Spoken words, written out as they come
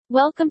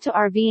Welcome to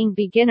RVing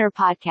Beginner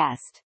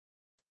Podcast.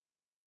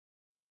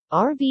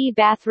 RV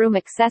bathroom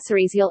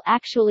accessories you'll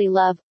actually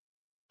love.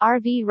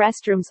 RV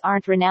restrooms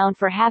aren't renowned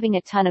for having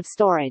a ton of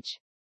storage.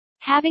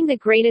 Having the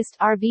greatest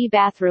RV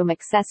bathroom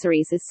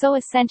accessories is so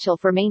essential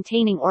for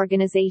maintaining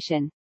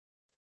organization.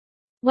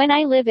 When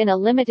I live in a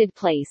limited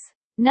place,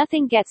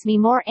 nothing gets me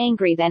more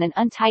angry than an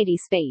untidy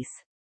space.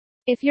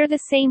 If you're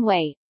the same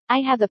way, I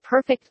have the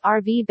perfect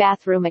RV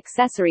bathroom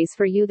accessories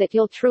for you that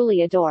you'll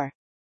truly adore.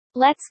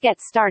 Let's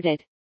get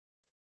started.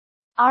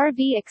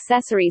 RV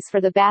accessories for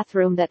the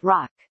bathroom that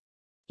rock.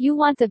 You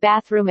want the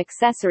bathroom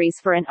accessories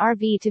for an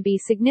RV to be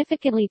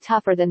significantly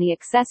tougher than the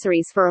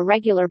accessories for a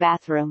regular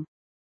bathroom.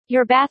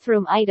 Your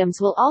bathroom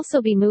items will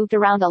also be moved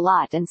around a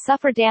lot and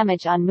suffer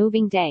damage on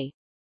moving day.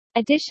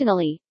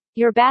 Additionally,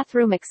 your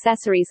bathroom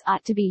accessories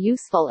ought to be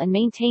useful and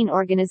maintain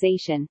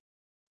organization.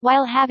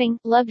 While having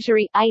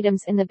luxury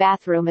items in the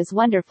bathroom is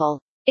wonderful,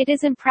 it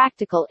is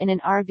impractical in an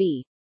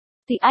RV.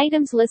 The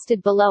items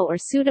listed below are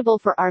suitable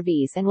for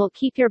RVs and will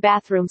keep your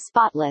bathroom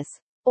spotless,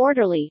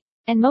 orderly,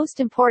 and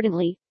most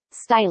importantly,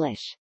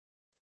 stylish.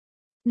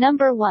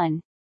 Number 1.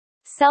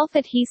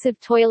 Self-adhesive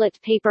toilet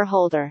paper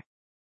holder.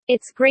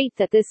 It's great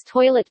that this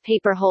toilet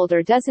paper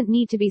holder doesn't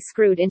need to be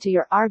screwed into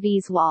your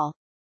RV's wall.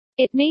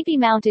 It may be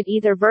mounted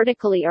either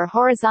vertically or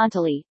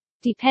horizontally,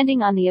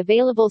 depending on the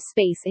available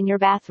space in your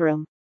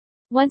bathroom.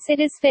 Once it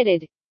is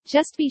fitted,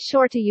 just be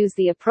sure to use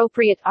the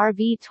appropriate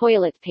RV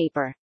toilet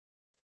paper.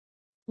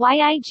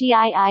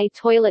 YIGII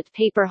toilet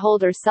paper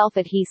holder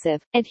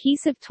self-adhesive,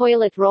 adhesive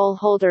toilet roll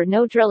holder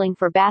no drilling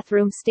for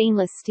bathroom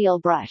stainless steel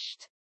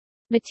brushed.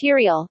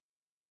 Material.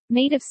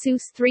 Made of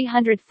SUS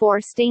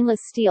 304 stainless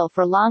steel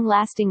for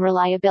long-lasting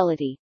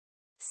reliability.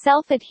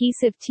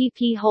 Self-adhesive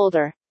TP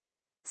holder.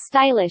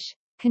 Stylish,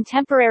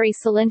 contemporary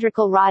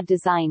cylindrical rod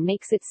design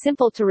makes it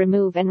simple to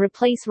remove and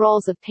replace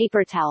rolls of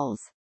paper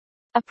towels.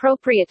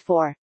 Appropriate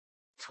for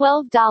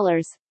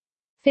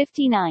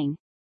 $12.59.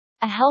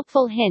 A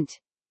helpful hint.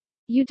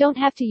 You don't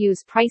have to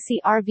use pricey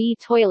RV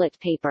toilet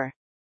paper.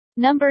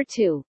 Number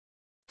 2.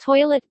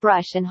 Toilet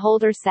brush and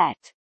holder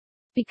set.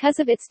 Because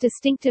of its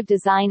distinctive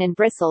design and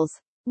bristles,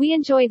 we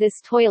enjoy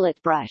this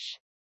toilet brush.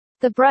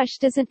 The brush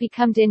doesn't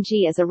become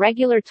dingy as a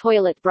regular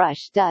toilet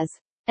brush does,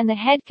 and the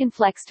head can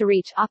flex to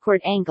reach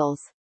awkward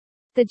angles.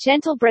 The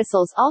gentle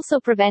bristles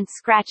also prevent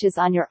scratches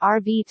on your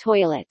RV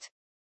toilet.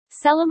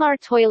 Celamar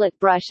toilet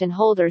brush and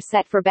holder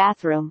set for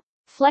bathroom.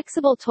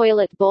 Flexible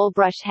toilet bowl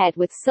brush head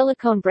with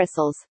silicone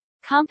bristles.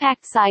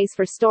 Compact size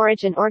for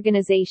storage and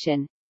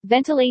organization.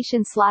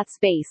 Ventilation slot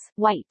space,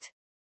 white.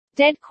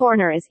 Dead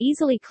corner is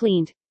easily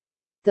cleaned.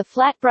 The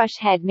flat brush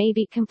head may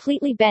be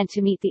completely bent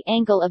to meet the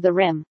angle of the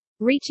rim,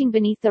 reaching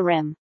beneath the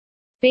rim.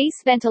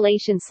 Base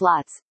ventilation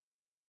slots.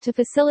 To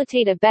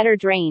facilitate a better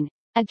drain,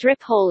 a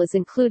drip hole is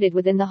included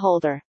within the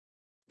holder.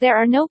 There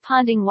are no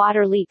ponding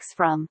water leaks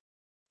from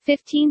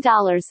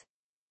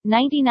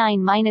 $15.99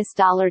 minus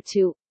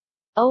 $2.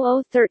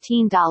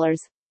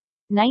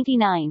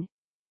 $13.99.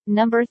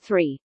 Number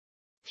 3.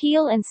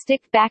 Peel and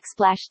stick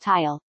backsplash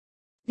tile.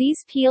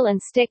 These peel and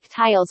stick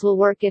tiles will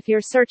work if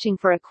you're searching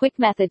for a quick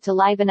method to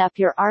liven up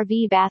your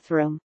RV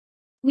bathroom.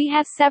 We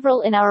have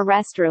several in our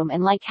restroom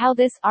and like how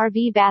this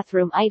RV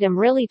bathroom item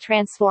really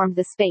transformed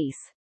the space.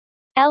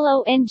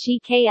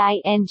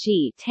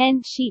 LONGKING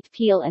 10 sheet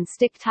peel and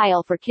stick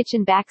tile for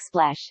kitchen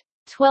backsplash.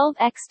 12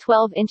 x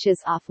 12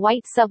 inches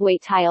off-white subway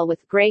tile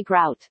with gray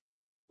grout.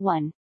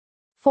 1.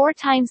 4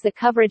 times the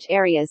coverage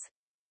areas.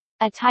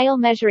 A tile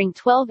measuring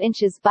 12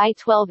 inches by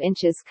 12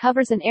 inches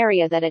covers an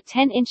area that a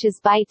 10 inches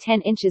by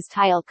 10 inches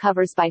tile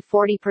covers by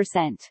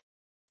 40%.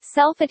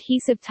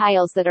 Self-adhesive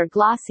tiles that are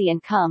glossy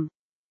and come.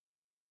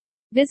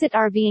 Visit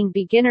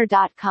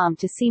RVingbeginner.com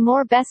to see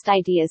more best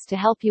ideas to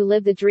help you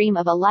live the dream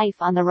of a life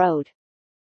on the road.